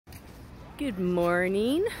Good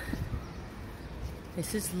morning.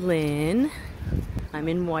 This is Lynn. I'm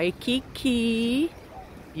in Waikiki.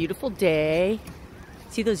 Beautiful day.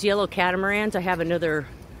 See those yellow catamarans? I have another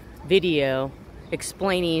video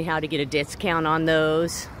explaining how to get a discount on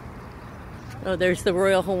those. Oh, there's the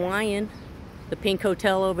Royal Hawaiian. The pink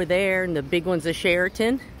hotel over there, and the big one's the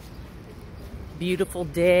Sheraton. Beautiful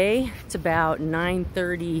day. It's about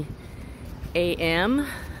 9:30 a.m.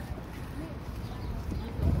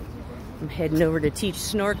 I'm heading over to teach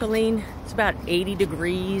snorkeling. It's about 80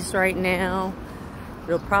 degrees right now.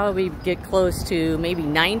 It'll probably get close to maybe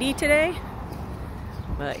 90 today.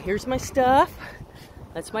 But here's my stuff.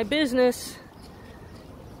 That's my business.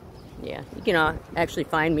 Yeah, you can actually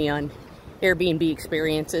find me on Airbnb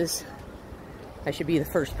experiences. I should be the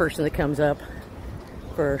first person that comes up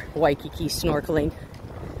for Waikiki snorkeling.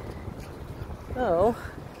 Oh,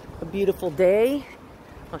 a beautiful day.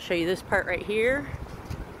 I'll show you this part right here.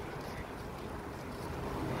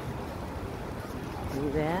 See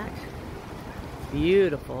that?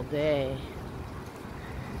 Beautiful day.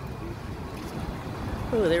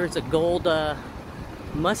 Oh, there's a gold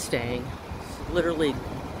Mustang. It's literally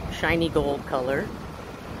shiny gold color.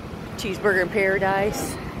 Cheeseburger in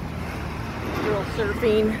paradise. Girl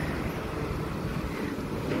surfing.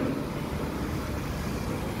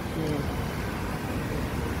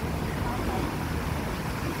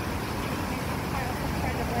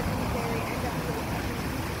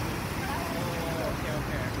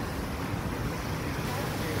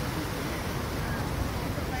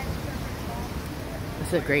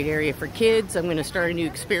 This is a great area for kids. I'm going to start a new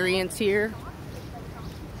experience here.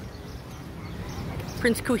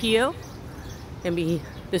 Prince Kuhio.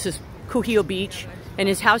 This is Kuhio Beach, and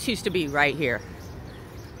his house used to be right here.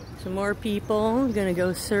 Some more people. I'm going to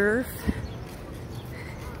go surf.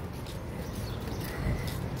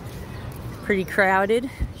 Pretty crowded,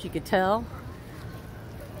 as you could tell.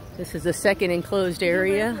 This is the second enclosed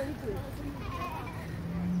area.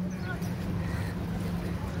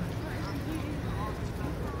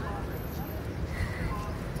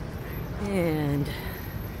 And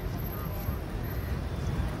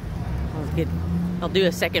I'll do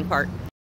a second part.